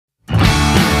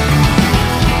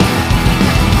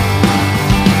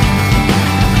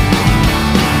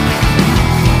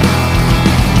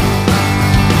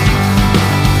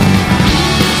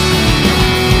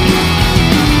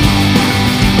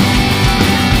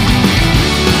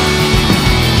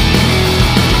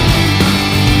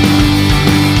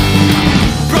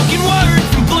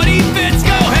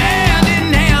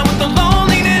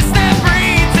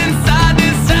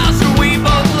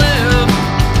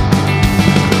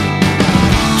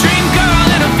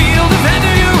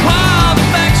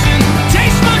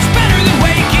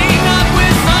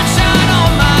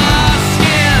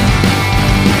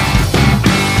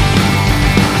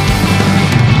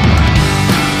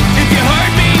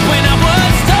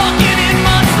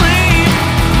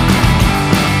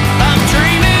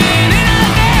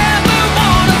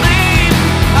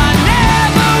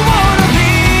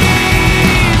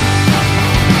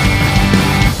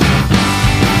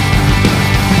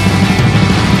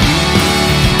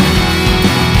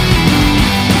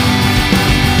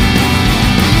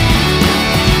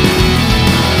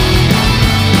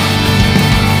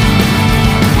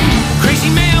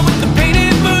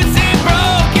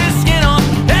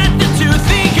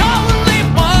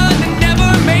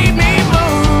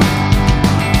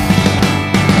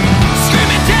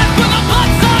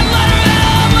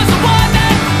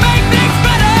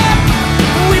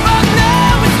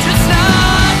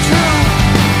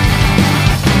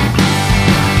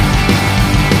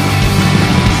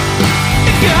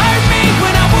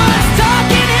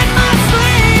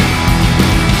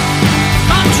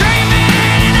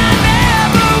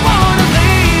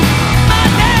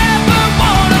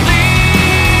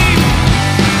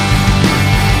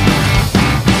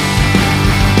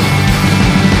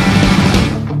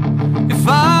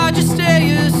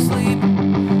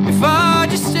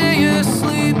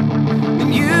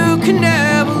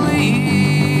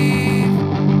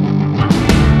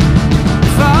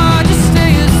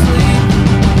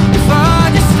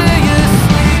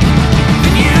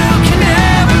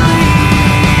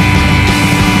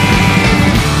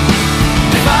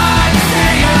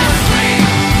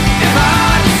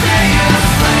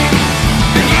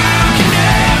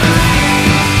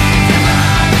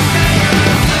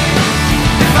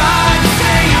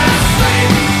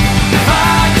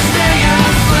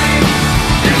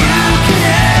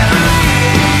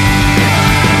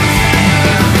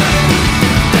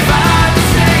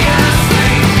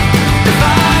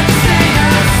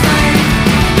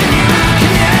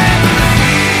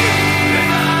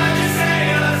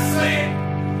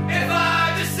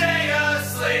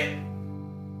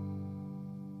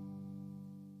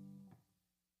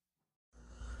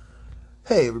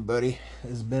Hey everybody,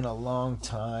 it's been a long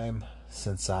time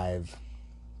since I've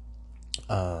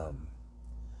done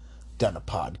a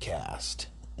podcast,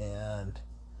 and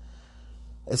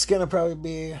it's gonna probably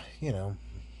be,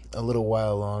 a little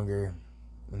while longer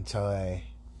until I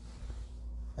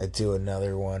do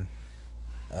another one.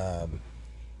 It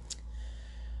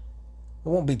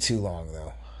won't be too long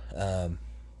though. I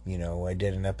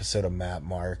did an episode of Matt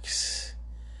Marks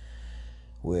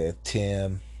with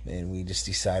Tim, and we just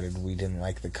decided we didn't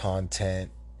like the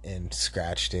content and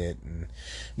scratched it. And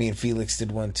me and Felix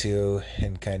did one too,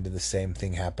 and kind of the same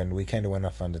thing happened. We kind of went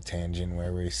off on a tangent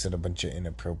where we said a bunch of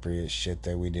inappropriate shit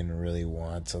that we didn't really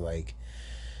want to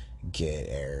get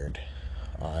aired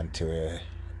onto a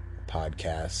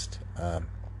podcast.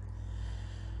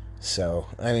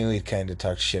 We kind of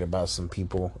talked shit about some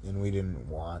people, and we didn't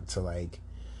want to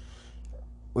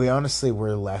we honestly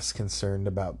were less concerned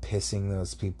about pissing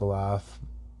those people off,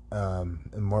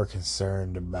 and more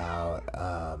concerned about,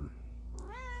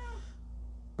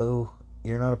 oh,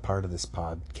 you're not a part of this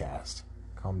podcast.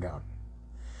 Calm down.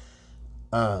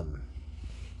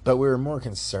 But we were more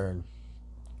concerned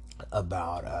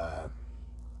about,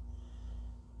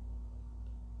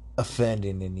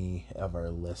 offending any of our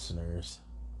listeners,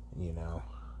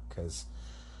 because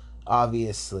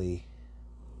obviously,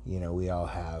 we all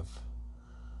have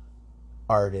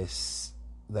artists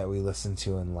that we listen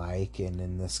to and like, and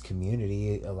in this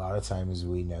community a lot of times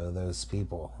we know those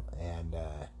people and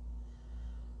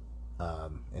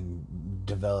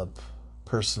develop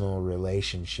personal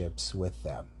relationships with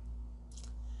them.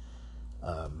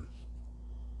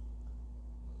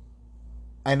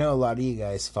 I know a lot of you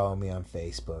guys follow me on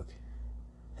Facebook,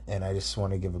 and I just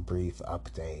want to give a brief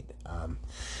update.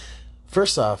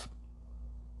 First off,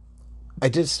 I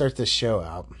did start this show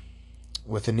out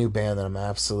with a new band that I'm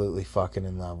absolutely fucking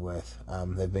in love with.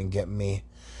 They've been getting me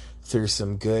through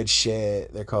some good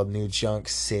shit. They're called New Junk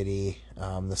City.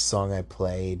 The song I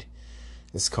played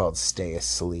is called Stay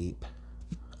Asleep.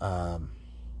 And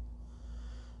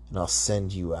I'll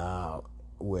send you out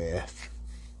with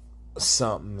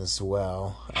something as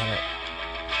well.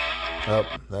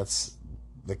 That's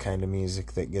the kind of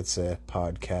music that gets a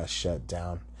podcast shut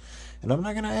down. And I'm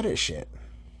not going to edit shit.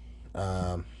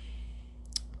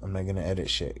 I'm not going to edit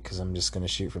shit because I'm just going to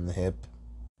shoot from the hip.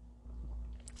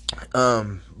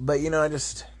 But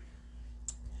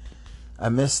I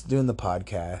missed doing the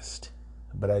podcast,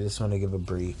 but I just want to give a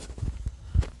brief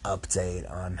update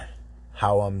on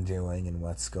how I'm doing and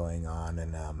what's going on,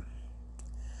 and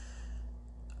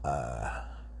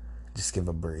just give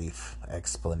a brief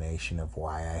explanation of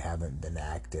why I haven't been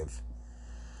active.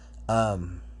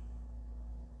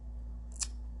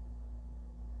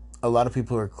 A lot of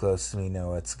people who are close to me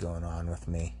know what's going on with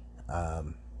me.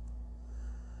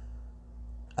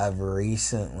 I've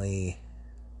recently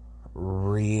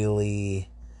really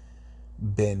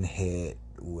been hit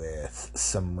with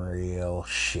some real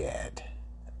shit.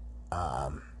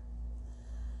 And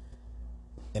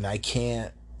I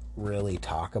can't really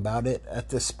talk about it at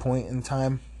this point in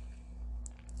time.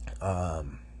 My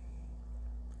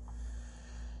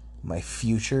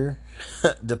future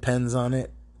depends on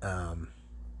it.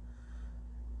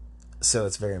 So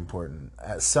it's very important.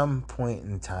 At some point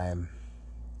in time,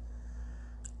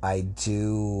 I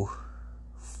do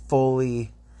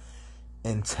fully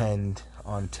intend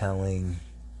on telling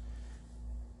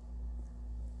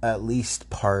at least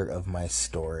part of my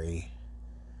story.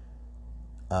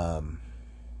 Part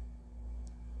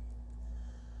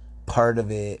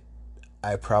of it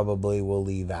I probably will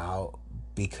leave out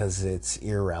because it's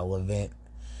irrelevant,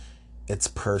 it's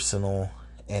personal,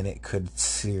 and it could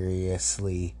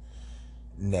seriously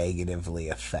negatively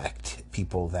affect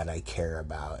people that I care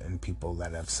about and people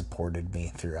that have supported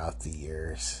me throughout the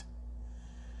years.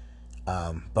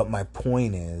 But my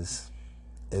point is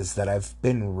that I've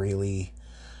been really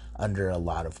under a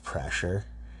lot of pressure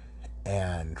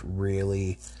and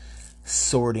really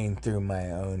sorting through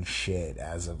my own shit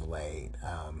as of late.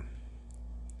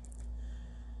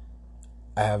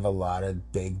 I have a lot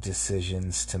of big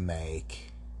decisions to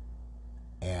make,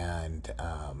 and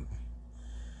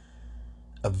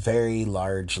a very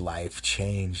large life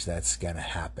change that's going to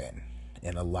happen.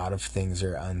 And a lot of things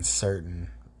are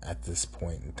uncertain at this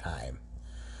point in time.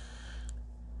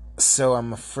 So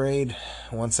I'm afraid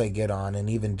once I get on, and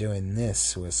even doing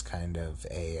this was kind of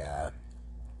a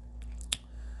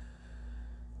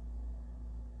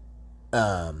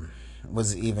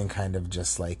was even kind of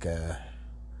just like a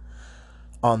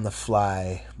on the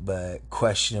fly, but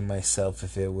questioning myself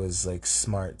if it was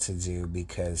smart to do,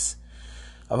 because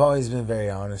I've always been very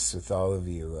honest with all of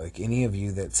you. Any of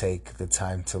you that take the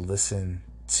time to listen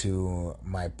to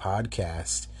my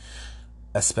podcast,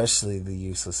 especially the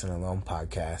Useless and Alone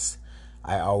podcast,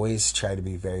 I always try to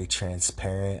be very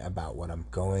transparent about what I'm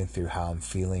going through, how I'm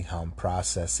feeling, how I'm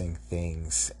processing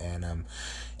things, and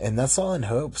that's all in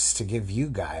hopes to give you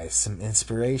guys some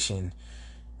inspiration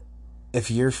if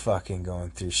you're fucking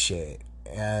going through shit,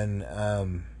 and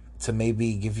to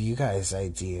maybe give you guys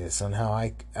ideas on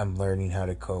how I'm learning how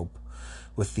to cope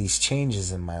with these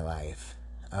changes in my life.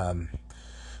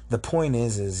 The point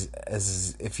is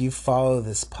if you follow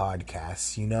this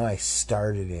podcast, you know I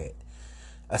started it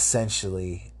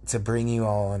essentially to bring you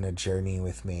all on a journey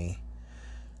with me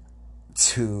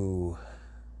to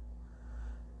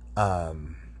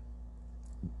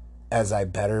as I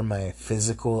better my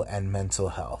physical and mental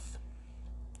health.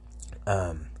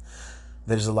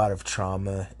 There's a lot of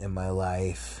trauma in my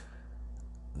life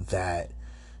that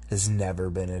has never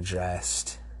been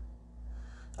addressed.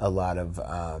 A lot of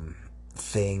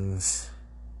things,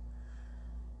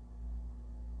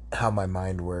 how my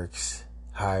mind works,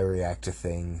 how I react to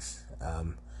things,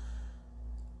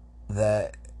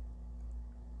 that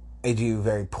I do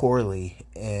very poorly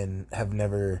and have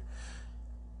never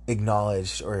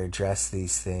acknowledged or addressed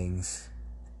these things.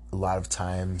 A lot of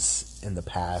times in the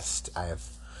past, I have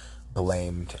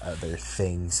blamed other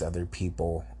things, other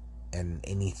people, and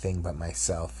anything but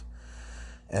myself.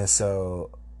 And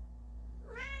so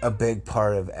a big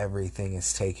part of everything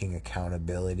is taking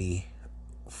accountability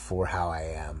for how I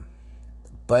am,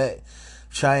 but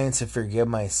trying to forgive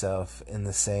myself in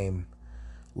the same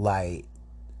light.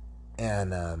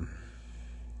 And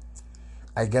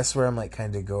I guess where I'm like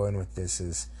kind of going with this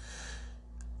is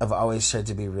I've always tried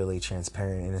to be really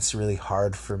transparent, and it's really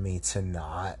hard for me to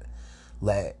not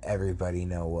let everybody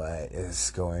know what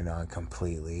is going on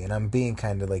completely. And I'm being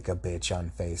kind of like a bitch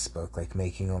on Facebook, like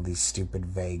making all these stupid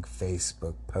vague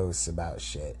Facebook posts about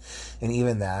shit, and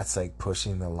even that's like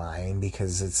pushing the line,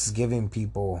 because it's giving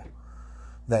people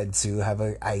that do have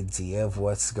an idea of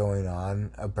what's going on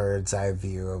a bird's eye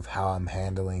view of how I'm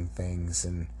handling things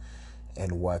and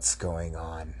what's going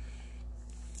on,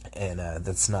 and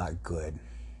that's not good.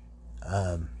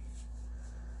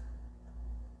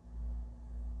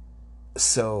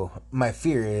 So my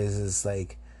fear is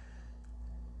like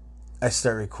I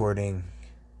start recording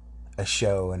a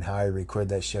show, and how I record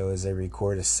that show is I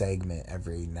record a segment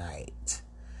every night,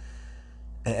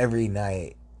 and every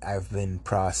night I've been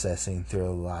processing through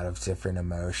a lot of different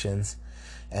emotions,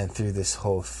 and through this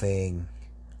whole thing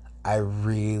I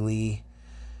really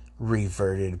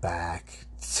reverted back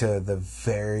to the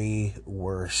very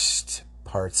worst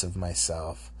parts of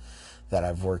myself that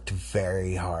I've worked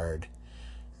very hard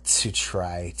to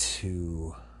try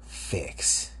to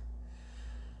fix.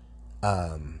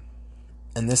 And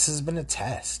this has been a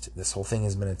test. This whole thing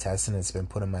has been a test, and it's been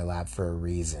put in my lap for a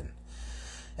reason.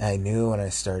 And I knew when I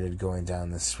started going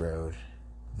down this road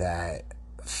that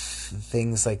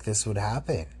things like this would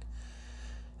happen,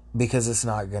 because it's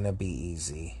not going to be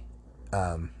easy.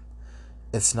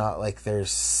 It's not like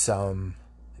there's some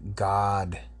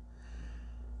God.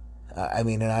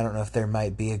 And I don't know if there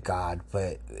might be a God,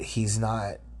 but he's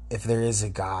not. If there is a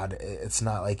God, it's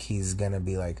not like he's gonna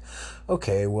be like,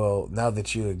 okay, well, now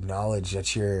that you acknowledge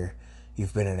that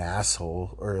you've been an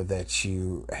asshole, or that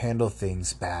you handle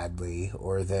things badly,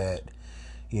 or that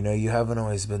you haven't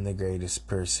always been the greatest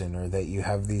person, or that you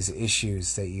have these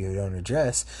issues that you don't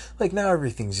address, like now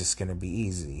everything's just gonna be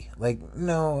easy. Like,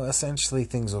 no, essentially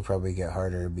things will probably get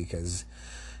harder, because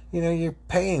you're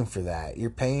paying for that.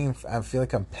 I feel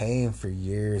like I'm paying for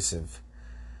years of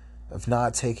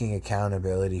not taking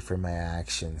accountability for my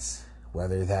actions,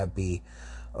 whether that be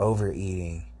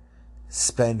overeating,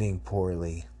 spending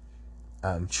poorly,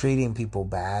 treating people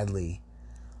badly,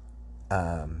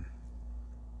 and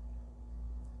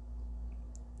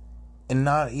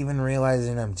not even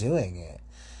realizing I'm doing it,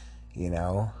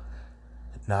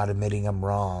 not admitting I'm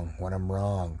wrong when I'm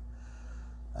wrong.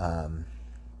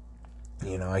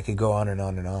 I could go on and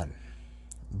on and on,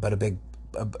 but a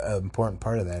important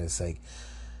part of that is like,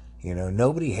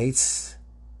 nobody hates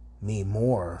me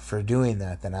more for doing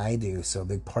that than I do. So a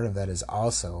big part of that is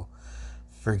also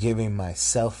forgiving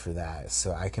myself for that,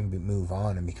 so I can move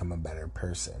on and become a better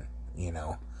person.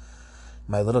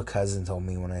 My little cousin told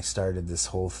me when I started this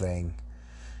whole thing,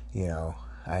 I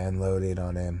unloaded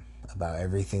on him about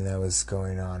everything that was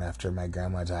going on after my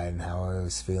grandma died and how I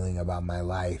was feeling about my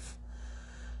life.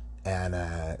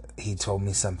 And he told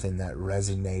me something that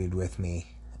resonated with me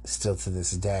still to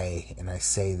this day, and I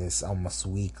say this almost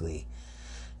weekly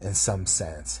in some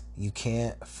sense. You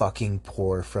can't fucking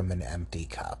pour from an empty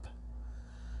cup.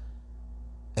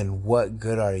 And what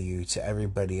good are you to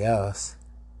everybody else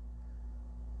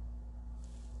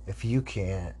if you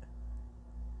can't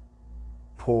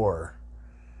pour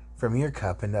from your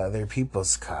cup into other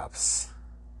people's cups.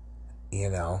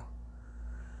 You know?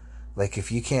 Like,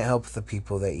 if you can't help the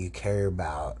people that you care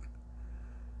about,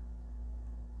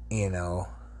 you know,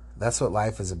 that's what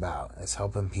life is about. It's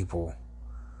helping people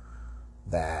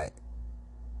that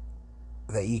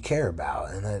you care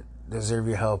about and that deserve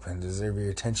your help and deserve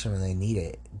your attention when they need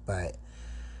it. But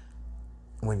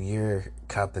when your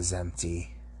cup is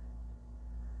empty,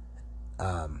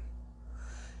 and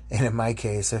in my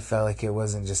case, I felt like it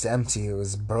wasn't just empty, it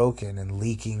was broken and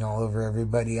leaking all over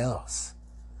everybody else.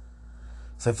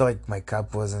 So I felt like my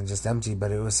cup wasn't just empty,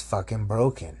 but it was fucking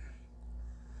broken.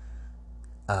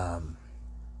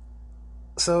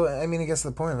 So, I mean, I guess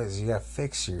the point of it is you gotta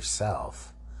fix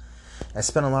yourself. I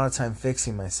spent a lot of time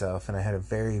fixing myself, and I had a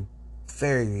very,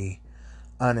 very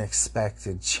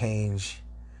unexpected change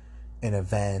in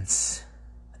events,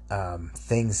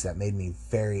 things that made me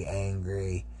very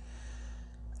angry,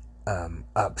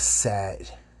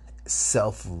 upset,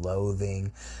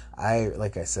 self-loathing.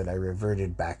 Like I said, I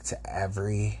reverted back to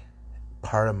every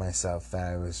part of myself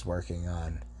that I was working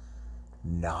on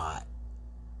not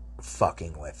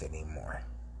fucking with anymore.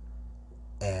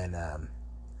 And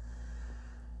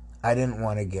I didn't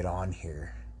want to get on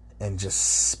here and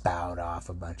just spout off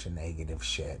a bunch of negative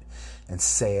shit and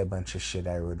say a bunch of shit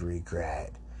I would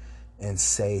regret and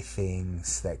say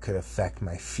things that could affect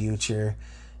my future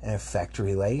and affect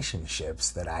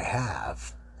relationships that I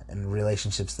have and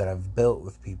relationships that I've built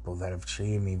with people that have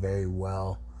treated me very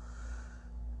well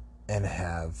and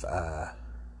have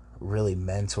really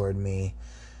mentored me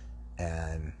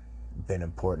and been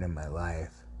important in my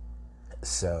life.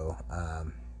 So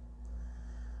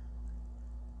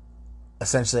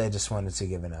essentially I just wanted to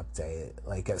give an update.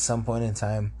 Like, at some point in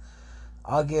time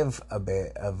I'll give a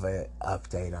bit of an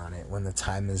update on it when the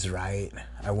time is right.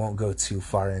 I won't go too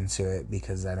far into it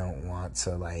because I don't want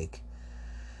to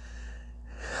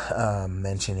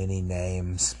mention any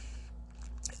names.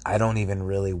 I don't even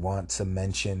really want to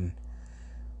mention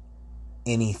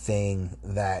anything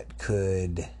that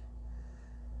could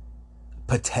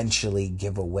potentially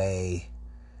give away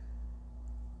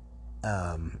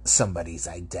somebody's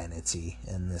identity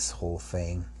in this whole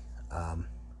thing.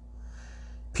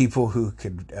 People who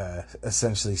could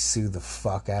essentially sue the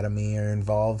fuck out of me are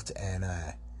involved, and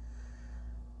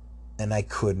I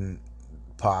couldn't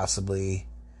possibly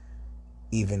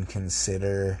even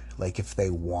consider, like, if they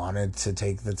wanted to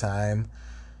take the time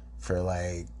for,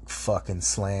 like, fucking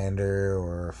slander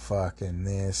or fucking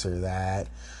this or that.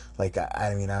 Like,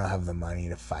 I mean, I don't have the money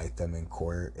to fight them in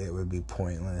court. It would be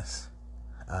pointless.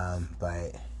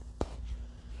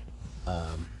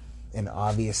 And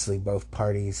obviously both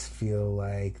parties feel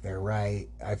like they're right.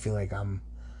 I feel like I'm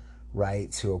right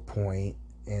to a point,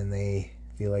 and they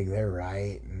feel like they're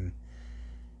right, and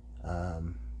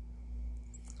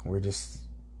we're just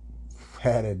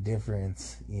at a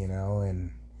difference, you know,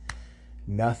 and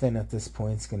nothing at this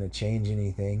point's gonna change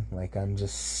anything. Like, I'm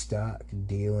just stuck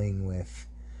dealing with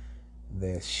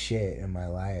this shit in my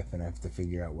life, and I have to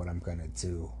figure out what I'm gonna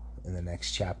do in the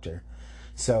next chapter.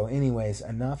 So anyways,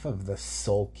 enough of the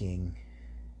sulking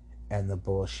and the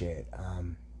bullshit.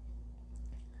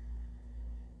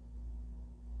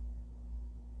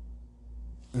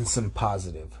 And some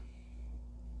positive.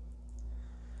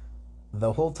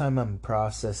 The whole time I'm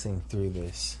processing through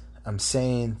this, I'm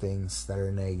saying things that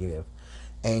are negative,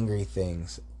 angry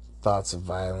things, thoughts of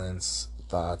violence,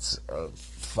 thoughts of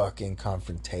fucking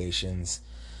confrontations,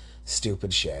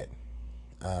 stupid shit.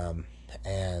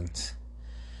 And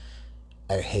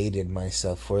I hated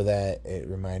myself for that. It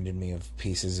reminded me of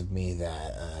pieces of me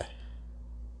that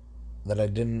I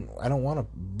don't want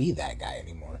to be that guy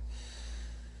anymore.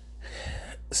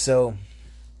 So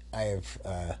I've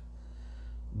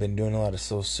been doing a lot of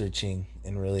soul searching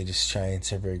and really just trying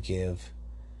to forgive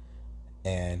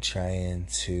and trying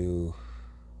to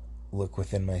look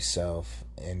within myself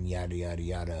and yada yada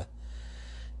yada.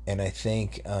 And I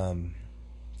think a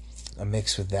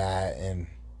mix with that and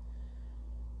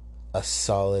a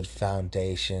solid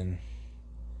foundation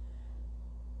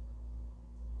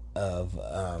of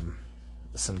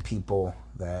some people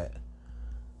that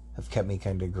have kept me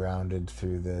kind of grounded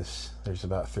through this. There's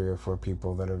about 3 or 4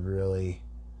 people that have really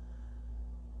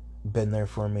been there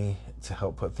for me to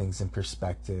help put things in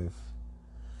perspective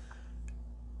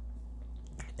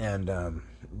and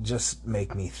just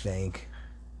make me think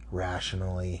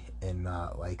rationally and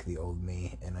not like the old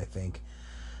me. And I think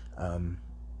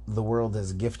the world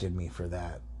has gifted me for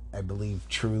that. I believe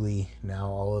truly now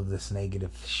all of this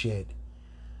negative shit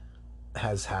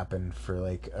has happened for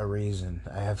like a reason.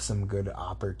 I have some good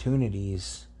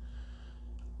opportunities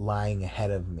lying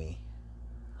ahead of me.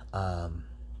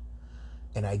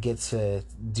 And I get to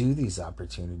do these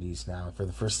opportunities now. For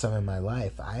the first time in my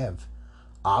life, I have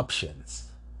options.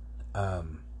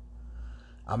 Um,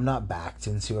 I'm not backed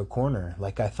into a corner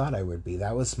like I thought I would be.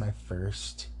 That was my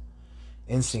first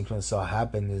instinct when this all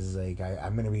happened, is like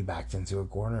I'm gonna be backed into a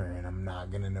corner and I'm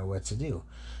not gonna know what to do.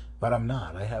 But I'm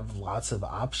not. I have lots of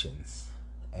options,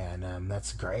 and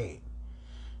that's great.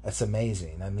 That's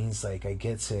amazing. That means like I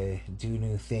get to do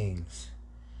new things.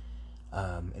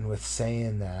 And with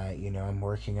saying that, I'm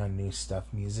working on new stuff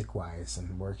music wise.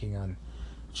 I'm working on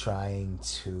trying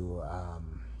to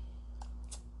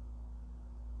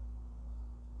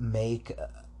make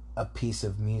a piece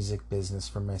of music business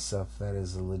for myself that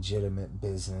is a legitimate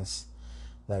business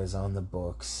that is on the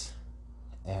books,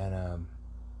 and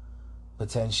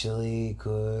potentially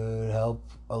could help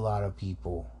a lot of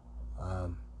people.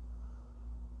 Um,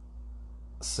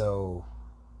 so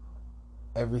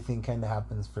everything kind of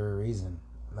happens for a reason.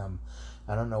 Um,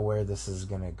 I don't know where this is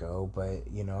gonna go, but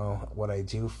what I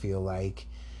do feel like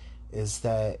is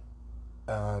that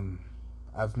um,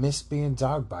 I've missed being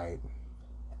dog bite,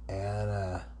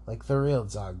 and like the real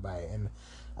dog bite, and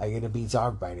I get to be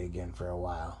dog bite again for a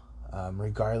while,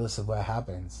 regardless of what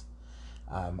happens.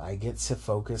 I get to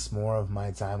focus more of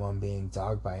my time on being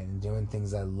dog bite and doing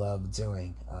things I love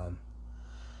doing,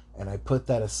 and I put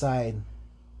that aside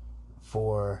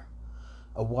for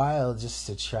a while just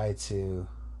to try to,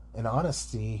 in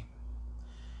honesty,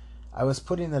 I was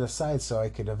putting that aside so I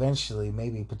could eventually,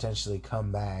 maybe potentially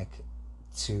come back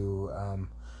to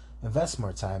invest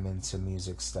more time into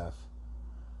music stuff.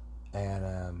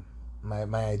 And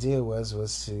my idea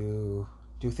was to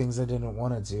do things I didn't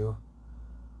want to do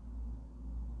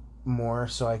more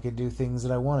so I could do things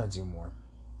that I want to do more.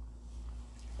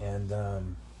 And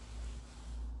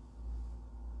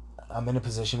I'm in a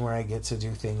position where I get to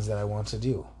do things that I want to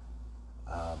do.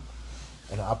 Um,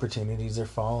 and opportunities are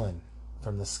falling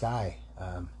from the sky.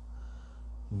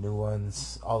 New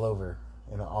ones all over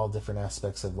in all different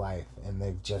aspects of life, and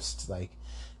they've just like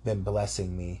been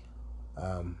blessing me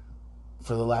um,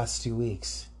 for the last 2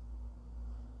 weeks.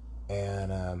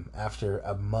 And after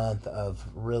a month of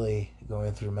really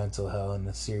going through mental hell and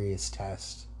a serious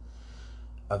test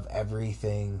of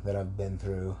everything that I've been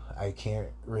through, I can't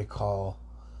recall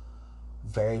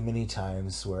very many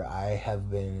times where I have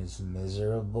been as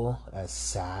miserable, as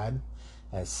sad,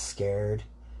 as scared,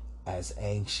 as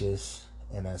anxious,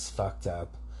 and as fucked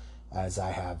up as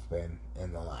I have been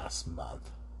in the last month.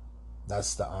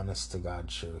 That's the honest to God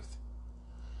truth.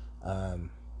 Um,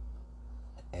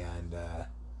 and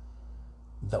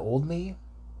the old me,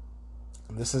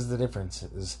 this is the difference,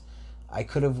 is I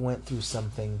could have went through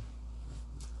something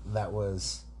that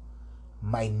was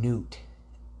minute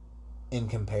in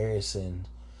comparison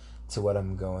to what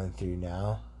I'm going through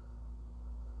now,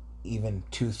 even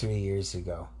 2-3 years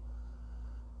ago,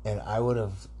 and I would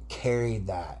have carried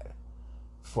that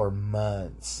for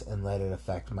months and let it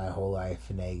affect my whole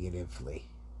life negatively.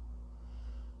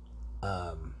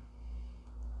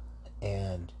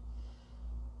 And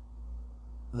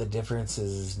the difference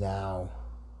is now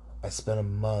I spent a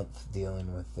month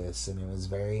dealing with this, and it was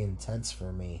very intense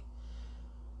for me,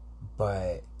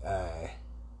 but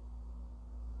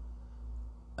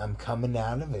I'm coming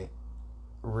out of it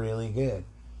really good.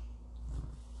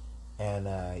 And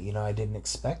I didn't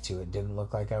expect to. It didn't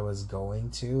look like I was going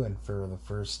to, and for the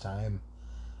first time,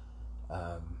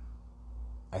 um,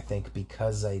 I think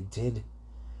because I did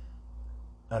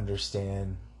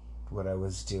understand what I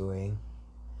was doing,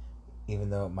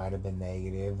 even though it might have been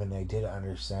negative, and I did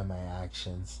understand my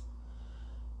actions,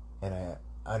 and I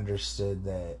understood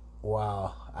that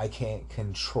while I can't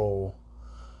control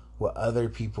what other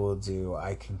people do,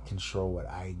 I can control what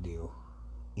I do,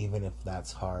 even if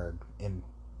that's hard and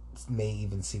may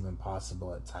even seem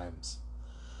impossible at times.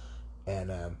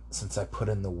 And since I put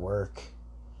in the work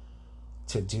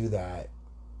to do that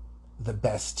the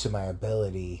best to my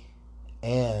ability,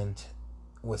 and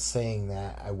was saying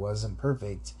that I wasn't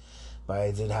perfect, but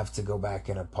I did have to go back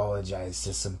and apologize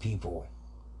to some people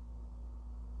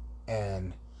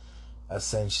and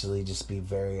essentially just be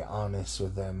very honest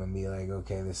with them and be like,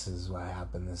 okay, this is what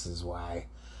happened, this is why,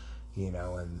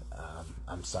 and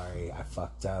I'm sorry, I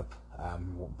fucked up.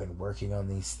 I've been working on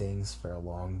these things for a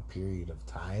long period of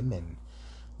time, and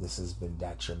this has been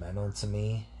detrimental to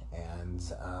me. And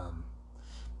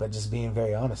but just being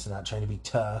very honest and not trying to be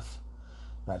tough,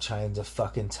 not trying to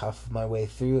fucking tough my way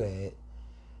through it,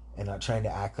 and not trying to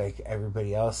act like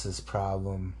everybody else's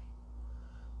problem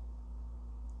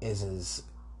is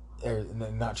or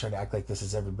not trying to act like this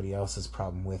is everybody else's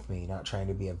problem with me, not trying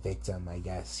to be a victim, I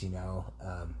guess.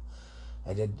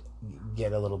 I did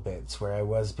get a little bit to where I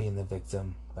was being the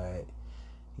victim, but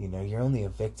You're only a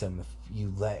victim if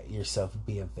you let yourself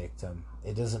be a victim.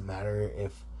 It doesn't matter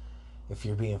if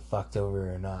you're being fucked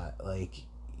over or not. Like,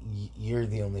 you're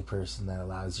the only person that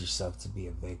allows yourself to be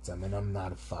a victim, and I'm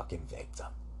not a fucking victim.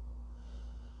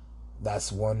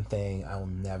 That's one thing. I will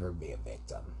never be a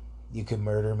victim. You could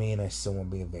murder me and I still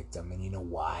won't be a victim. And you know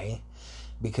why?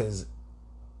 Because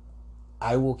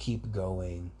I will keep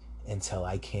going until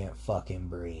I can't fucking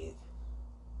breathe.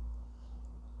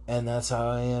 And that's how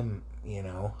I am.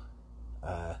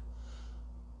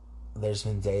 There's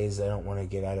been days I don't want to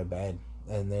get out of bed.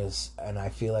 And I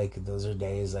feel like those are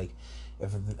days, like,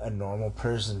 if a normal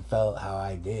person felt how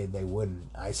I did, they wouldn't.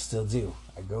 I still do.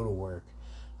 I go to work.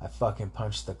 I fucking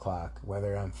punch the clock,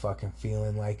 whether I'm fucking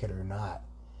feeling like it or not.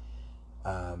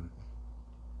 I'm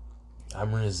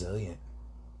resilient.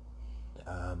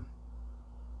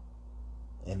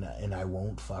 And I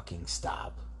won't fucking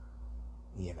stop.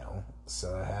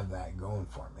 So I have that going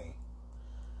for me.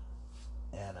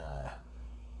 And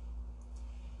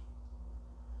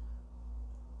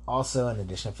also, in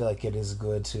addition, I feel like it is a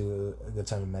good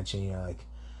time to mention,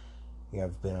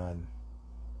 I've been on,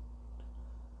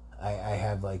 I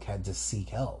have, like, had to seek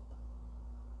help.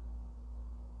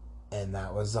 And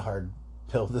that was a hard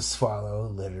pill to swallow,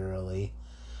 literally.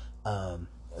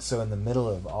 So in the middle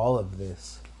of all of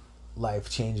this, life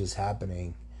changes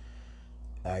happening,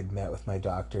 I'd met with my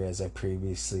doctor, as I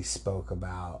previously spoke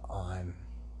about on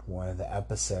one of the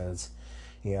episodes.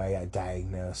 I got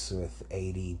diagnosed with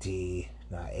ADD,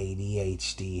 not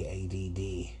ADHD,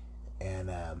 ADD.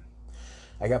 And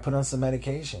I got put on some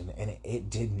medication, and it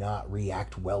did not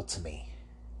react well to me.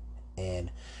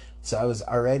 And so I was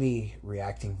already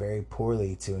reacting very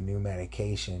poorly to a new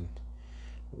medication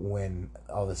when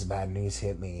all this bad news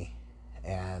hit me.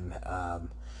 And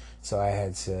so I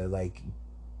had to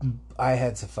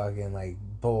fucking, like,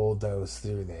 bulldoze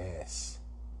through this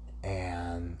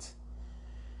and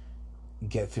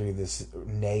get through this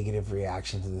negative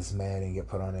reaction to this med and get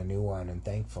put on a new one. And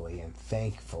thankfully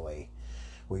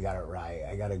we got it right.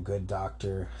 I got a good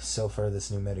doctor. So far,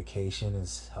 this new medication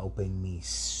is helping me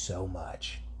so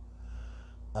much.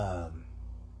 I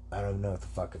don't know what the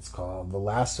fuck it's called. The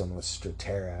last one was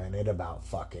Strattera, and it about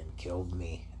fucking killed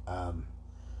me.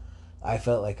 I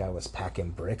felt like I was packing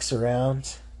bricks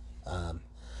around. I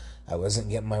wasn't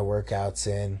getting my workouts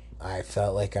in. I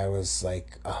felt like I was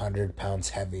like 100 pounds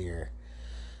heavier.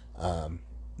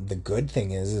 The good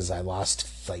thing is I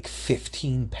lost like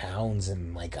 15 pounds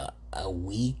in like a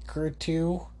week or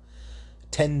two.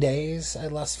 10 days. I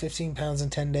lost 15 pounds in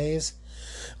 10 days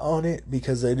on it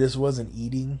because I just wasn't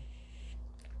eating.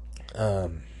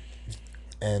 And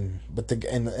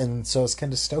so I was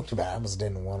kind of stoked about it. I almost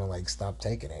didn't want to, like, stop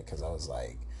taking it because I was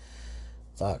like,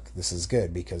 fuck, this is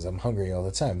good because I'm hungry all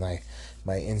the time.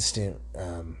 My instant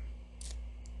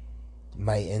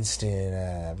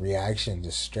reaction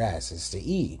to stress is to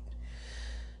eat.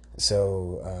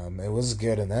 So it was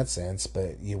good in that sense,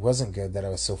 but it wasn't good that I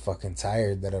was so fucking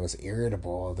tired that I was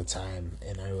irritable all the time,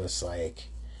 and I was like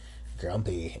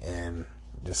grumpy, and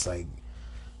just like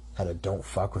had a don't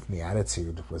fuck with me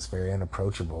attitude, was very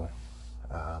unapproachable.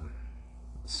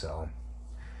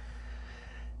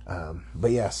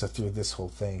 But yeah, so through this whole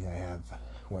thing I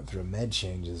went through a med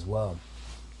change as well.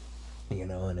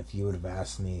 And if you would have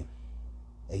asked me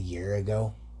a year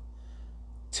ago,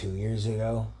 2 years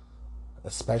ago,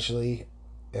 especially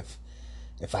if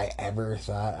I ever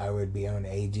thought I would be on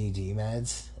ADD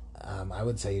meds, I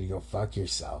would tell you to go fuck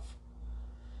yourself.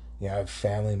 I have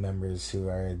family members who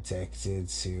are addicted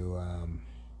to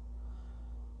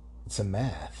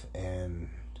meth, and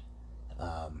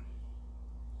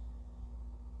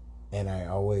I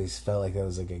always felt like that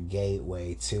was like a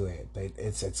gateway to it. But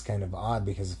it's kind of odd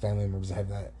because the family members that have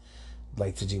that,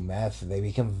 like, to do meth, they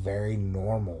become very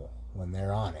normal when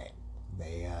they're on it.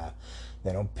 They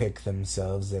don't pick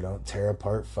themselves. They don't tear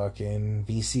apart fucking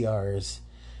VCRs.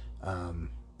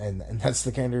 And that's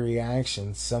the kind of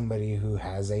reaction somebody who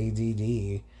has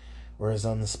ADD or is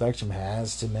on the spectrum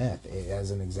has to meth. It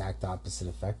has an exact opposite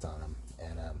effect on them.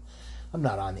 And I'm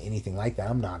not on anything like that.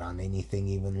 I'm not on anything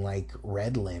even like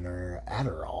Ritalin or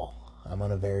Adderall. I'm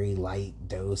on a very light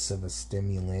dose of a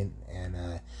stimulant, and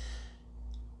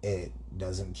it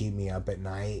doesn't keep me up at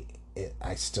night.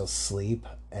 I still sleep.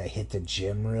 I hit the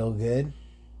gym real good.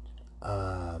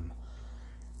 I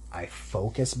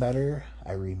focus better.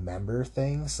 I remember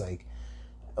things. Like,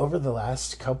 over the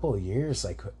last couple of years,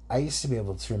 like, I used to be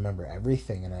able to remember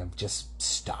everything, and I've just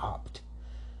stopped.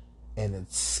 And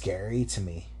it's scary to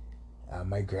me.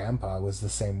 My grandpa was the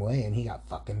same way, and he got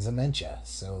fucking dementia.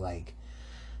 So, like,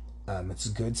 It's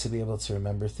good to be able to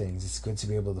remember things. It's good to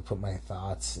be able to put my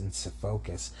thoughts into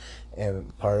focus.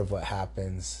 And part of what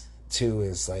happens too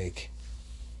is like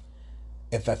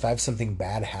if I have something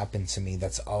bad happen to me,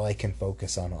 that's all I can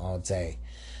focus on all day.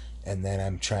 And then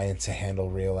I'm trying to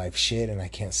handle real life shit and I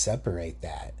can't separate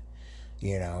that.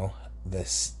 You know,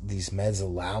 these meds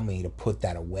allow me to put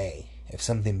that away. If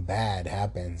something bad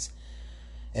happens,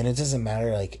 and it doesn't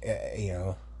matter like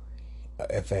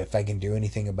if I can do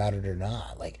anything about it or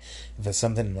not. Like if it's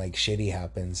something like shitty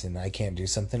happens and I can't do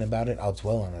something about it, I'll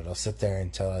dwell on it. I'll sit there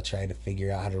until I try to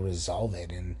figure out how to resolve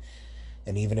it. And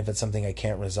even if it's something I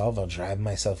can't resolve, I'll drive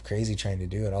myself crazy trying to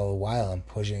do it. All the while I'm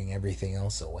pushing everything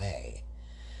else away.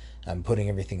 I'm putting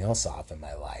everything else off in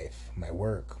my life, my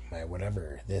work, my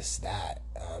whatever, this, that.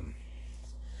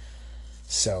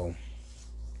 So,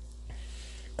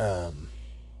 um,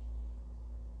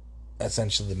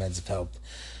 essentially, the meds have helped.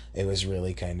 It was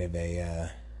really kind of it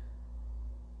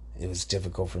was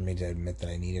difficult for me to admit that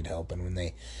I needed help. And when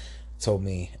they told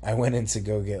me, I went in to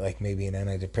go get like maybe an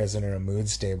antidepressant or a mood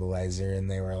stabilizer,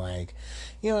 and they were like,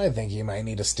 I think you might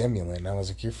need a stimulant. And I was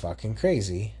like, you're fucking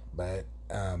crazy. But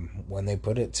when they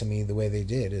put it to me the way they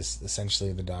did, is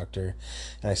essentially the doctor,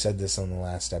 and I said this on the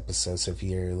last episode, so if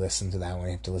you listen to that one,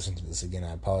 you have to listen to this again,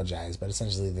 I apologize, but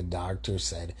essentially the doctor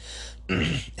said,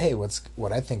 hey,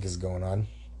 what I think is going on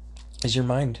is your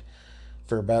mind,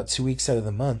 for about 2 weeks out of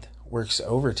the month, works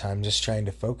overtime just trying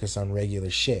to focus on regular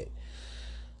shit.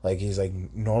 Like, he's like,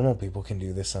 normal people can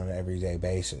do this on an everyday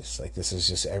basis. Like, this is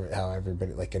just how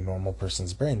everybody, like, a normal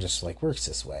person's brain just, like, works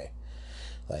this way.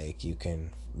 Like, you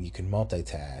can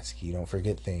multitask, you don't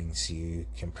forget things, you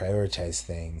can prioritize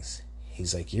things.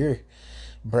 He's like, your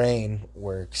brain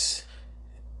works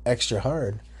extra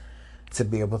hard to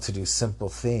be able to do simple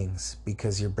things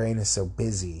because your brain is so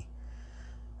busy.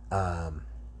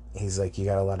 He's like, you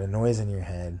got a lot of noise in your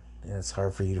head and it's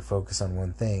hard for you to focus on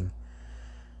one thing,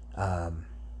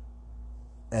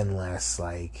 unless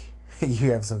like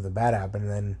you have something bad happen,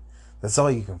 and then that's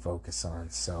all you can focus on.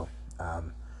 So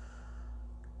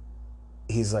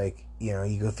he's like,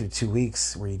 you go through 2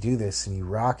 weeks where you do this and you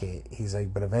rock it. He's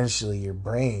like, but eventually your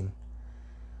brain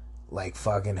like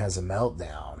fucking has a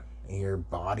meltdown. Your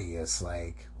body is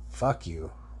like, fuck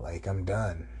you, like, I'm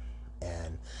done.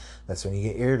 And that's when you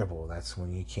get irritable. That's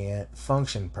when you can't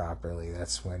function properly.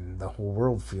 That's when the whole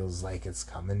world feels like it's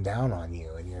coming down on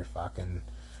you, and you're fucking,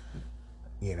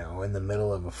 in the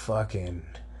middle of your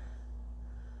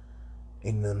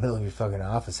fucking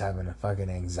office having a fucking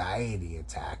anxiety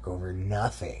attack over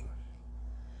nothing.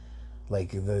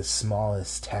 Like, the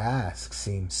smallest task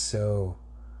seems so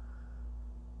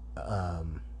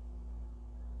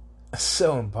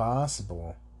so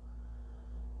impossible,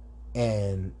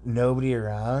 and nobody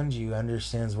around you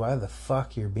understands why the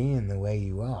fuck you're being the way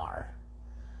you are,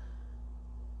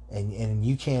 and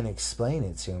you can't explain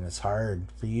it to them. It's hard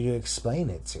for you to explain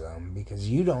it to them because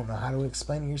you don't know how to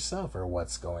explain it yourself or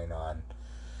what's going on.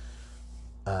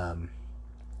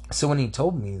 So when he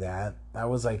told me that, I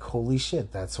was like, holy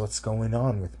shit, that's what's going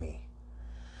on with me.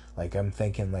 Like, I'm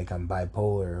thinking like I'm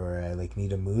bipolar, or I like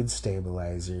need a mood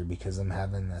stabilizer because I'm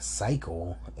having a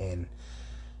cycle. And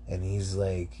he's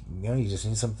like, you just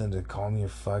need something to calm your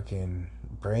fucking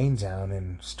brain down,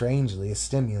 and strangely a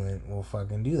stimulant will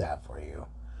fucking do that for you,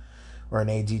 or an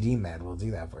ADD med will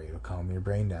do that for you, to calm your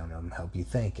brain down and help you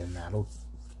think, and that'll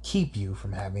keep you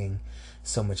from having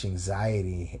so much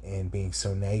anxiety and being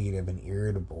so negative and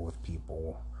irritable with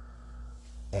people.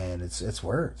 And it's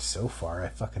worked so far. I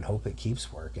fucking hope it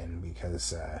keeps working,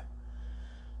 because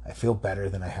I feel better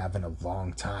than I have in a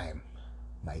long time.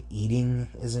 My eating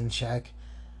is in check,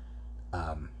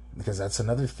 because that's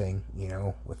another thing,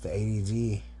 with the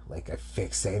ADD. Like, I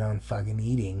fixate on fucking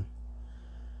eating,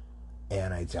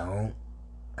 and I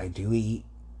do eat.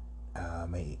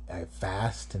 I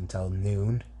fast until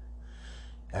noon.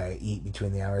 I eat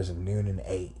between the hours of noon and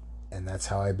 8, and that's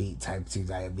how I beat type 2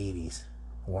 diabetes.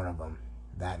 One of them.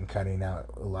 That, and cutting out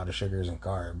a lot of sugars and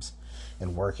carbs,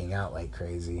 and working out like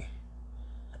crazy.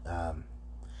 And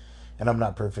I'm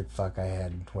not perfect. Fuck, I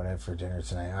had whatever for dinner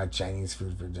tonight. I had Chinese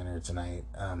food for dinner tonight.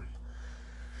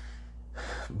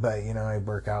 But, I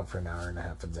work out for an hour and a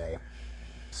half a day.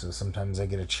 So sometimes I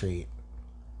get a treat.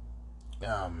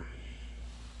 But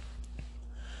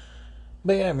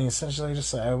yeah, essentially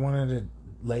I wanted to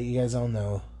let you guys all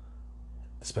know,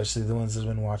 especially the ones that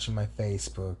have been watching my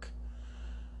Facebook,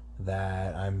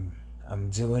 that I'm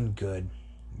doing good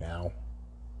now.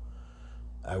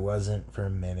 I wasn't for a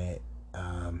minute.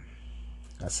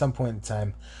 At some point in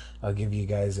time, I'll give you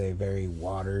guys a very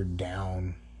watered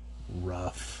down,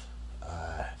 rough.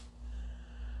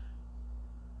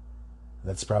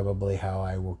 That's probably how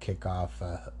I will kick off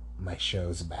my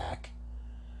shows back,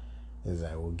 is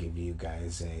I will give you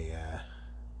guys a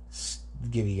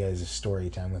story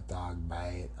time with Dog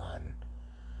Bite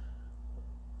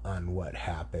on what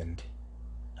happened,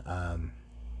 um,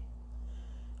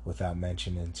 without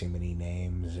mentioning too many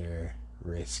names or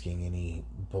risking any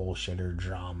bullshit or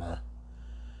drama.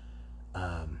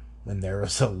 And there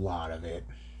was a lot of it,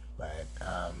 but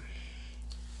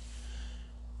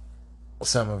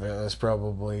some of it was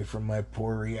probably from my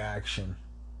poor reaction,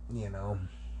 you know,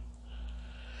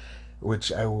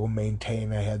 which I will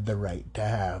maintain I had the right to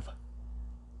have.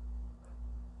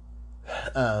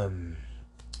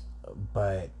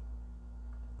 But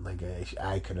like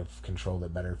I could have controlled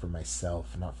it better for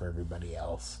myself, not for everybody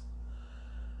else.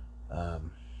 But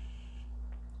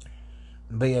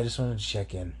yeah, I just wanted to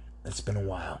check in. It's been a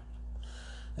while.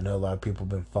 I know a lot of people have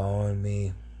been following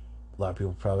me. A lot of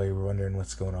people probably were wondering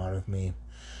what's going on with me.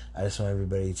 I just want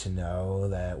everybody to know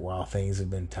that while things have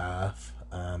been tough,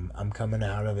 I'm coming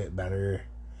out of it better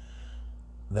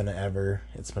than ever.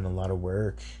 It's been a lot of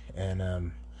work,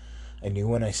 and I knew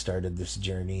when I started this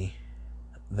journey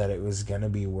that it was gonna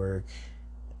be work,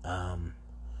 and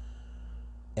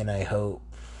I hope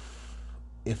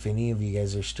if any of you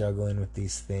guys are struggling with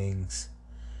these things,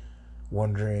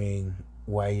 wondering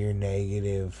why your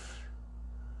negative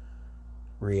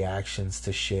reactions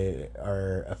to shit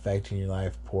are affecting your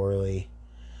life poorly,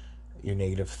 your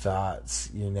negative thoughts,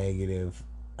 your negative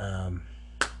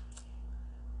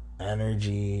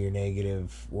energy, your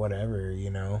negative whatever,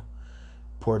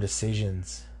 poor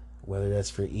decisions, whether that's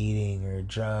for eating or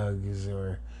drugs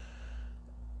or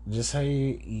just how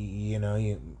you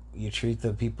treat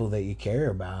the people that you care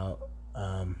about,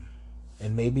 and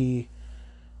maybe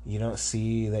you don't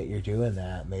see that you're doing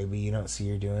that. Maybe you don't see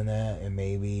you're doing that, and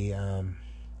maybe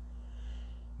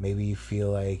you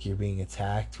feel like you're being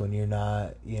attacked when you're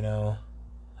not.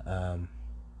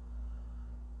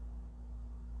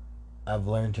 I've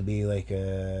learned to be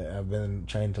I've been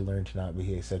trying to learn to not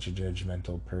be such a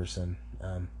judgmental person.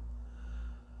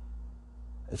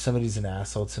 If somebody's an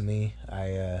asshole to me,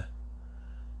 I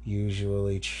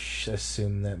usually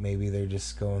assume that maybe they're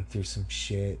just going through some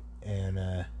shit, and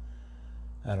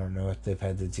I don't know what they've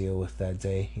had to deal with that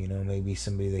day. Maybe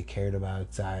somebody they cared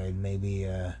about died. Maybe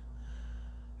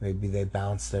they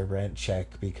bounced their rent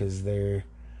check because they're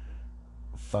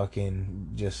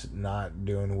fucking just not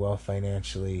doing well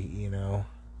financially,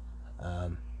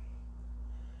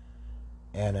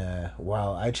 and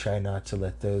while I try not to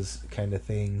let those kind of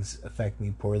things affect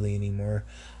me poorly anymore,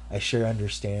 I sure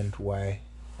understand why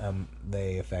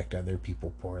they affect other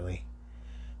people poorly,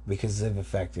 because they've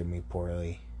affected me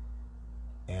poorly.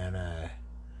 And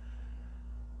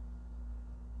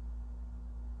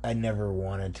I never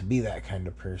wanted to be that kind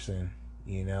of person,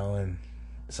 and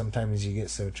sometimes you get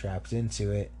so trapped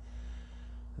into it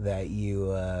that you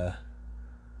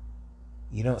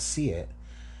don't see it.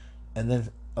 And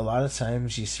then a lot of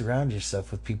times you surround yourself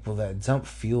with people that dump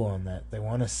fuel on that. They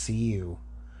want to see you.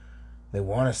 They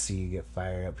want to see you get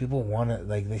fired up. People want to,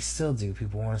 they still do.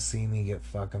 People want to see me get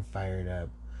fucking fired up.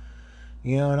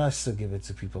 And I still give it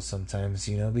to people sometimes,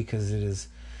 because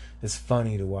it's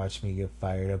funny to watch me get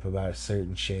fired up about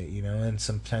certain shit, and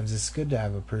sometimes it's good to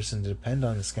have a person to depend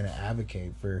on that's going to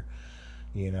advocate for,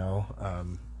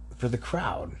 for the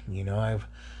crowd.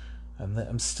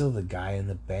 I'm still the guy in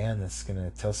the band that's going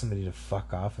to tell somebody to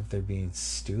fuck off if they're being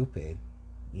stupid,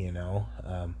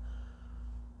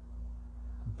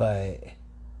 but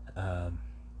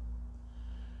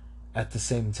at the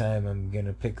same time, I'm going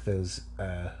to pick those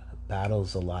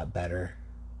battles a lot better.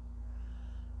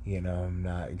 I'm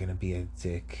not gonna be a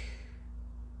dick.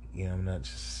 I'm not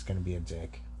just gonna be a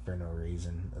dick for no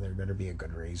reason. There better be a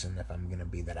good reason if I'm gonna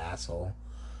be that asshole.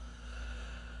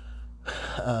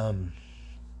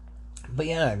 But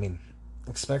yeah,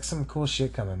 expect some cool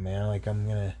shit coming, man. I'm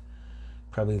gonna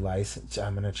probably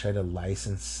I'm gonna try to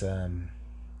license a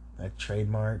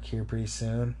trademark here pretty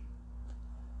soon.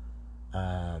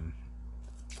 I'm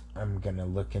gonna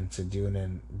look into doing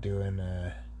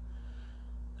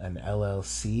an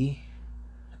LLC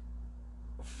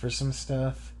for some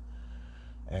stuff,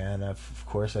 and of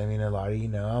course, a lot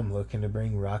of I'm looking to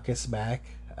bring Ruckus back.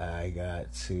 I got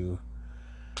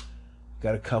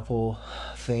a couple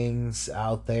things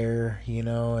out there,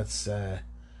 it's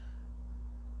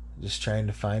just trying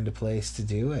to find a place to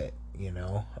do it,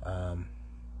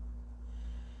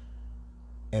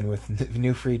 and with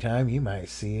new free time, you might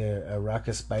see a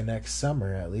Ruckus by next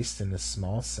summer, at least in a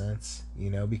small sense,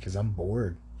 because I'm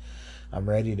bored. I'm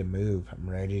ready to move. I'm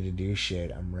ready to do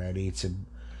shit. I'm ready to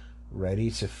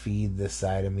feed the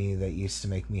side of me that used to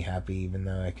make me happy, even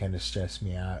though it kind of stressed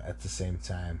me out at the same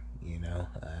time,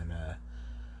 and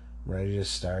I'm ready to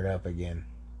start up again.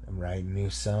 I'm writing new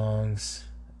songs.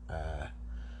 Uh,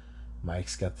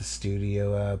 Mike's got the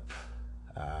studio up.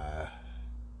 Uh,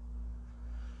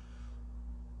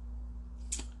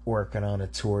 Working on a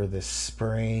tour this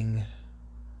spring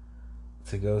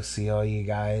to go see all you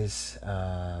guys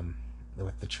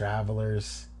with the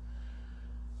Travelers.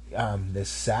 This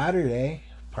Saturday,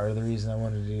 part of the reason I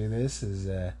wanted to do this is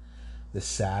this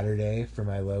Saturday for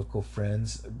my local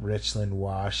friends, Richland,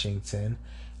 Washington,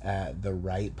 at the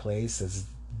Right Place. That's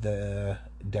the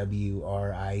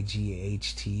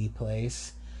WRIGHT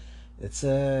place. It's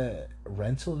a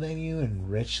rental venue in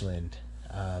Richland.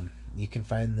 You can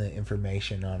find the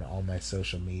information on all my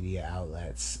social media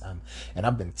outlets. And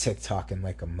I've been TikToking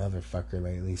like a motherfucker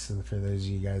lately. So for those of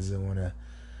you guys that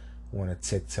wanna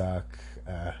TikTok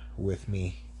with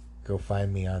me, go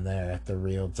find me on there at the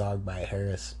Real Dog by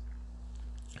Harris.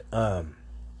 Um,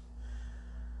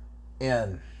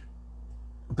 and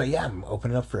but yeah, I'm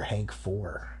opening up for Hank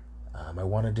Four. I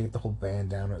wanted to get the whole band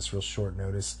down. It's real short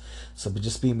notice, so but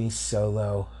just be me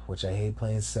solo, which I hate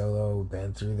playing solo. We've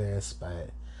been through this,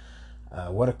 but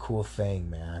what a cool thing,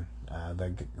 man.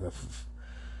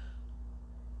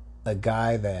 The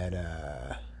guy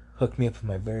that hooked me up with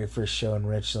my very first show in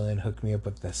Richland, hooked me up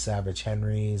with the Savage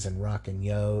Henrys and Rockin'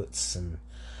 Yotes, and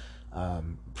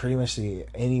pretty much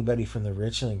anybody from the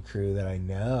Richland crew that I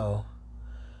know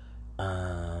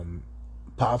um,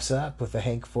 pops up with a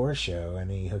Hank Four show,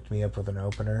 and he hooked me up with an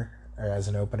opener. Or as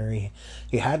an opener,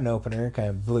 he had an opener, kind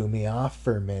of blew me off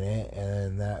for a minute,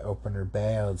 and that opener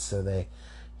bailed, so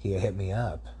he hit me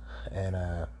up, and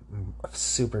I'm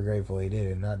super grateful he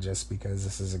did, and not just because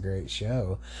this is a great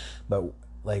show, but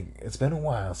like it's been a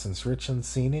while since Richland's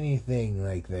seen anything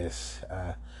like this.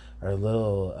 Our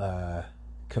little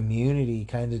community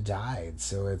kind of died,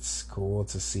 so it's cool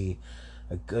to see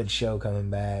a good show coming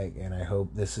back, and I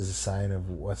hope this is a sign of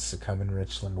what's to come in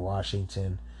Richland,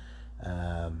 Washington.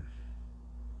 Um,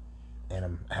 and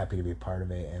I'm happy to be part of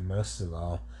it, and most of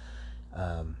all,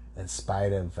 in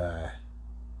spite of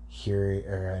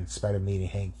in spite of meeting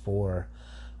Hank Four,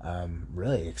 I'm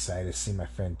really excited to see my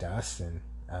friend Dustin.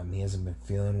 He hasn't been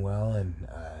feeling well, and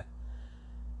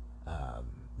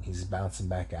he's bouncing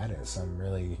back at it. So I'm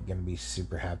really gonna be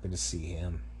super happy to see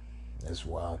him as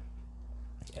well.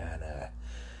 And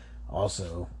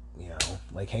also,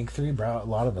 like Hank Three brought a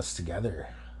lot of us together.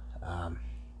 Um,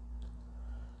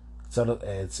 so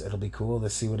it'll be cool to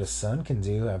see what his son can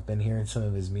do. I've been hearing some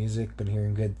of his music, been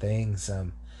hearing good things.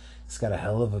 He's got a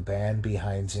hell of a band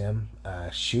behind him.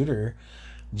 Shooter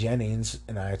Jennings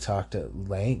and I talked at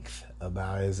length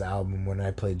about his album when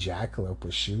I played Jackalope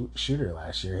with Shooter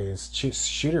last year.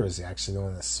 Shooter was actually the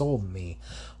one that sold me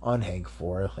on Hank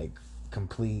Four. Like,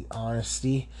 complete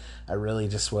honesty, I really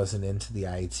just wasn't into the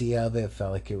idea of it.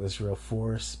 Felt like it was real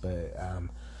forced, but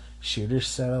Shooter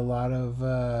said a lot of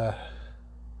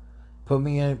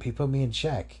he put me in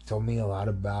check. He told me a lot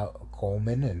about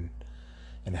Coleman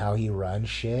and how he runs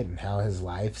shit and how his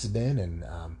life's been. And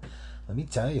let me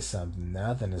tell you something.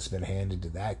 Nothing has been handed to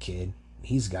that kid.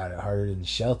 He's got it harder than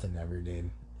Shelton ever did.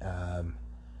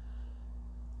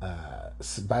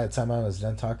 So by the time I was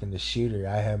done talking to Shooter,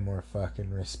 I had more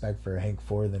fucking respect for Hank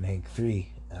Four than Hank Three.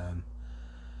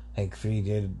 Hank Three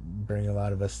did bring a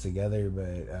lot of us together,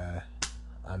 but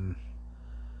I'm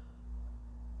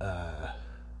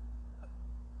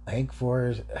Hank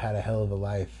Four had a hell of a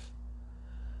life.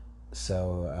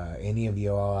 So any of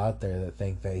you all out there that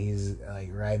think that he's like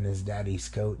riding his daddy's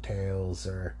coattails,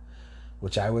 or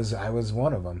which I was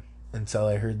one of them until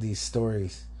I heard these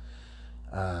stories.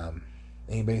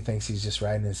 Anybody thinks he's just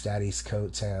riding his daddy's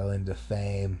coattail into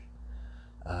fame,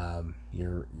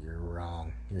 you're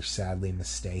wrong. You're sadly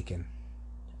mistaken.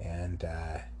 And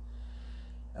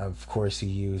of course, he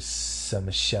used some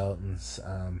of Shelton's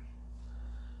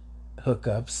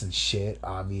hookups and shit,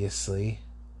 obviously,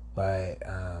 but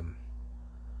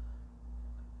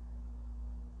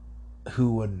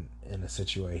who wouldn't in a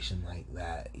situation like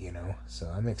that? So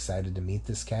I'm excited to meet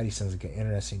this cat. He sounds like an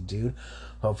interesting dude.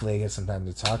 Hopefully I get some time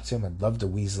to talk to him. I'd love to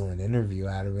weasel an interview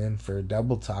out of him for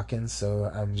double talking,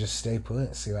 so I'm just stay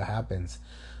put, see what happens.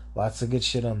 Lots of good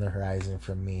shit on the horizon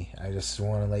from me. I just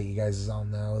want to let you guys all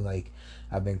know, like,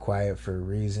 I've been quiet for a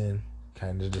reason,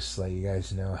 kind of just let you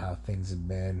guys know how things have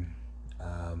been,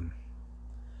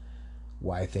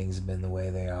 why things have been the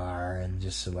way they are, and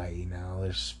just to let you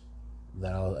know,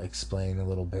 that I'll explain a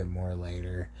little bit more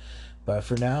later. But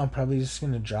for now, I'm probably just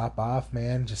gonna drop off,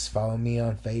 man. Just follow me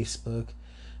on Facebook.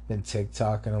 Been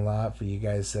TikToking a lot for you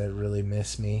guys that really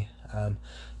miss me.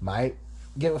 Might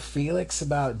get with Felix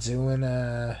about doing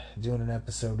an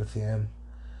episode with him.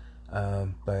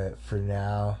 But for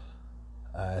now,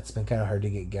 It's been kind of hard to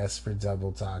get guests for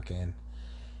Double Talking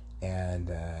and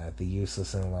the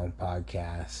Useless and Alone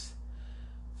podcast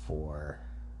for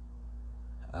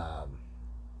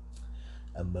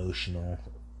emotional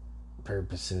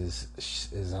purposes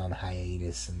is on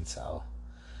hiatus until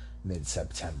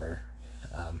mid-September,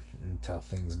 until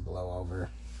things blow over.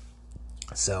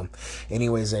 So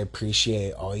anyways, I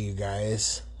appreciate all you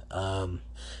guys.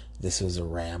 This was a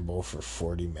ramble for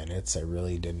 40 minutes. I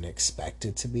really didn't expect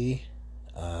it to be.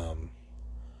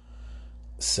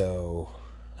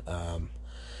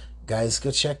 Guys,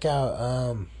 go check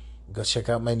out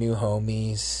my new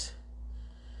homies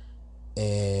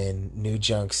in New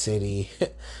Junk City,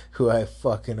 who I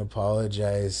fucking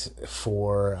apologize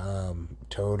for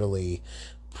totally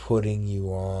putting you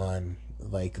on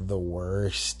like the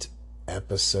worst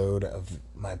episode of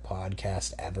my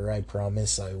podcast ever. I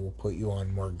promise I will put you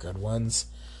on more good ones.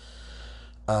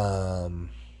 I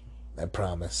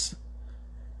promise.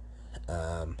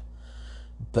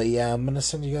 But yeah, I'm gonna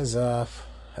send you guys off.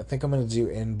 I think I'm gonna do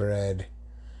Inbred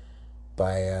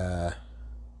by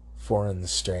Foreign the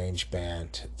Strange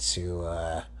Band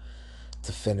to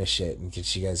finish it and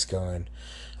get you guys going.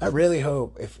 I really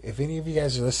hope if any of you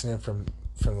guys are listening from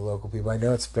the local people, I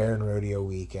know it's Fair and Rodeo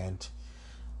weekend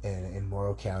in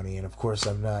Morrow County, and of course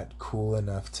I'm not cool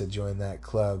enough to join that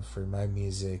club for my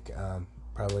music,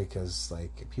 probably because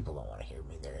like people don't want to hear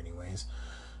me there anyways.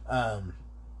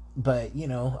 But you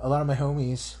know, a lot of my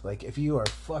homies, like if you are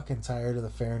fucking tired of the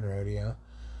Fair and Rodeo,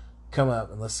 come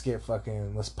up and let's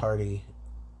party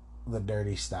the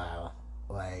dirty style,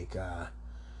 like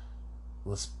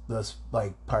let's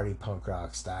like party punk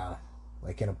rock style,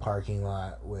 like in a parking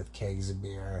lot with kegs of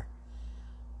beer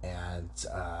and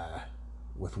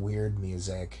with weird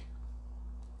music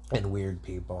and weird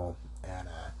people, and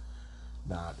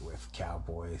not with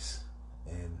cowboys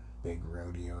in big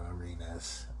rodeo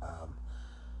arenas.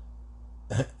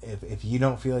 If you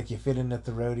don't feel like you fit in at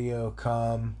the rodeo,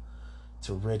 come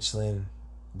to Richland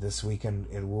this weekend.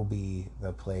 It will be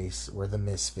the place where the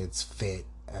Misfits fit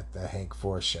at the Hank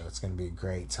Force show. It's going to be a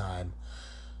great time.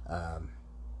 I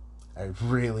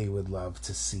really would love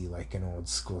to see like an old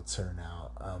school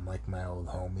turnout, like my old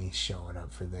homies showing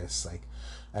up for this. Like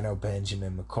I know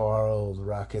Benjamin McCarl, old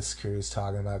Ruckus Crew's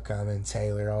talking about coming.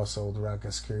 Taylor, also old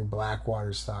Ruckus Crew.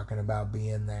 Blackwater's talking about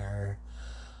being there.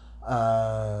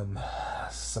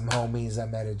 Some homies I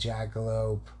met at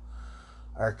Jackalope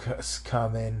are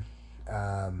coming.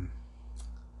 A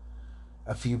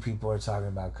few people are talking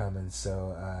about coming,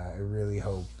 so I really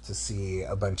hope to see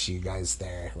a bunch of you guys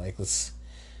there. Like, let's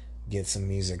get some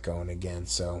music going again.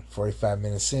 So 45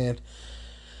 minutes in,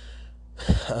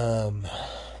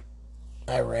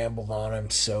 I rambled on. I'm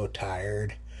so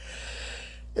tired.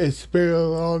 It's been a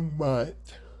long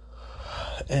month,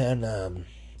 and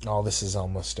all this is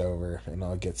almost over, and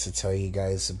I'll get to tell you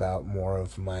guys about more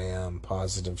of my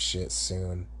positive shit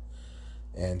soon,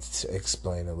 and to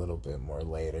explain a little bit more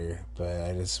later. But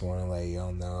I just want to let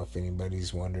y'all know, if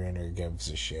anybody's wondering or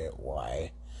gives a shit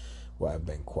why I've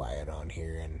been quiet on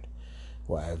here and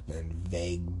why I've been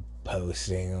vague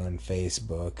posting on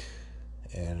Facebook,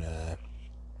 and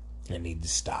I need to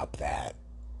stop that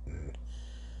and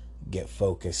get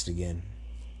focused again,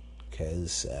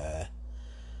 because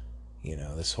you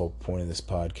know, this whole point of this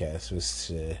podcast was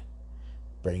to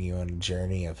bring you on a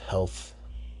journey of health,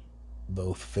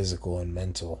 both physical and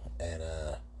mental. And,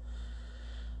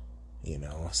 you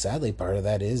know, sadly, part of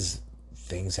that is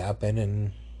things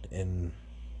happen and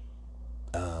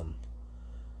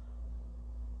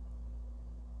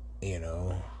you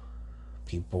know,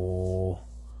 people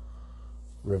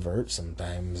revert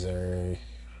sometimes, or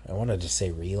I wanted to say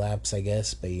relapse, I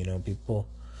guess, but, you know, people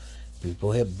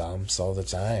hit bumps all the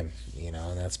time, you know,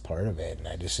 and that's part of it. And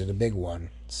I just did a big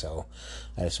one, so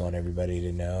I just want everybody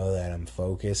to know that I'm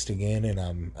focused again, and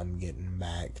I'm getting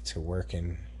back to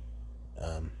working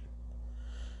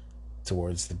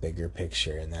towards the bigger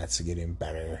picture, and that's getting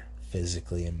better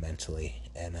physically and mentally.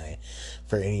 And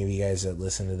for any of you guys that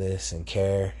listen to this and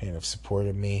care and have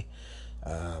supported me,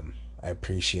 I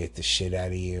appreciate the shit out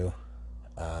of you.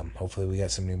 Hopefully we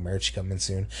got some new merch coming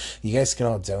soon. You guys can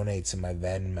all donate to my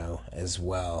Venmo as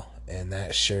well, and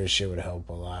that sure shit would help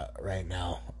a lot right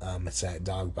now. It's at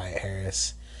Dogbite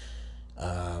Harris.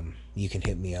 You can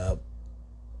hit me up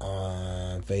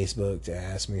on Facebook to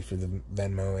ask me for the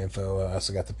Venmo info. I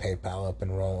also got the PayPal up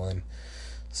and rolling.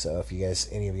 So if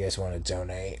any of you guys want to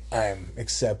donate, I'm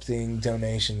accepting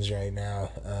donations right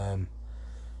now.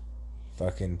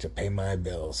 Fucking to pay my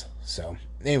bills. So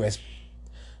anyways,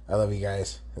 I love you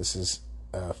guys. This is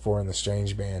Foreign the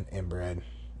Strange Band, Inbred.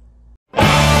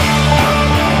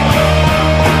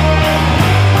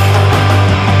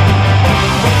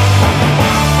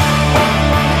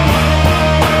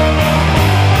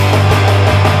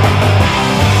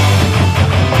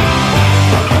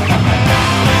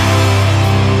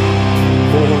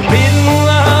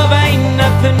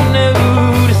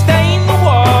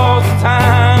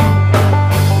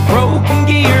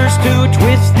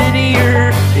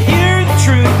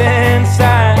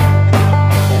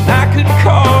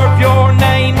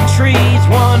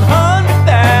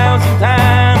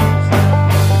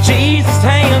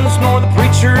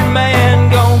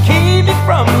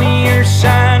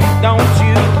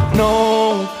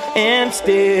 been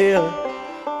still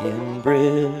in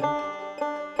bread.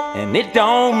 And it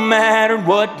don't matter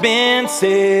what been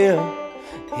said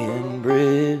in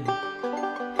bread.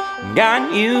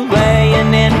 Got you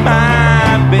laying in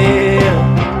my bed,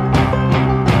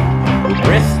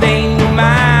 resting in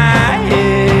my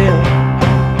head.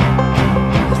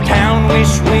 This town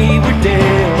wish we were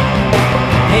dead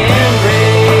in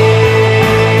bread,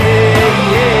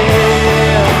 yeah.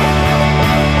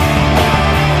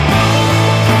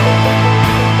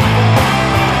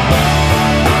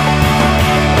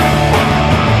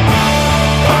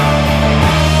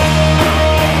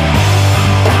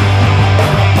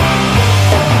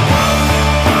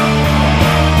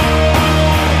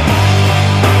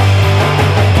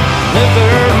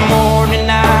 Another morning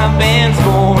I've been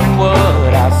scorning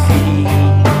what I see.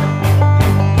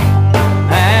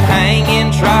 That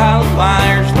hanging trial of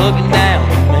liars looking down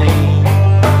at me.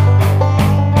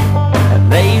 And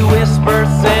they whisper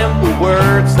simple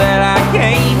words that I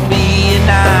can't be, and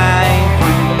I ain't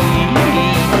free.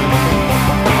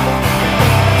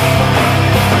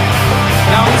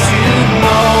 Don't you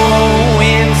know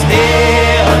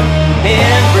instead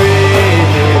in bread,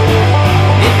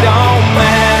 it don't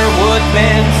matter what's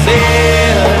been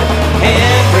said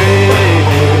in bread.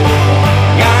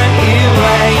 Got you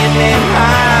laying in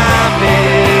my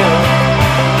bed,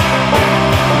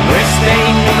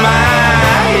 resting in my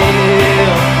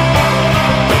head.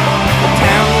 The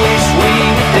town wish we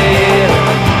were dead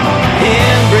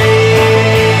in bread,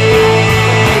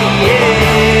 yeah.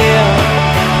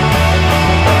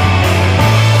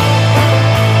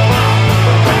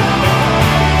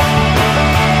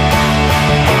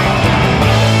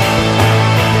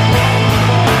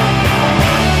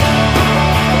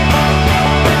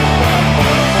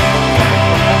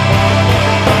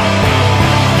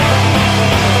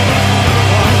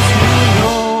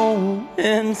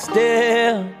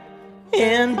 Instead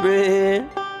in bread,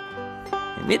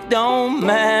 and it don't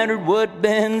matter what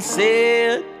been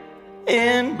said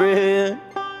in bread.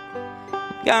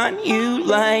 Got you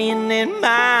laying in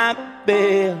my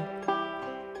bed,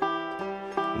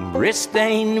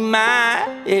 resting in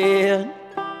my head.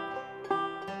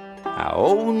 I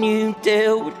own you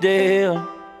till we're dead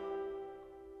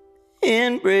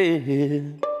in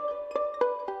bread.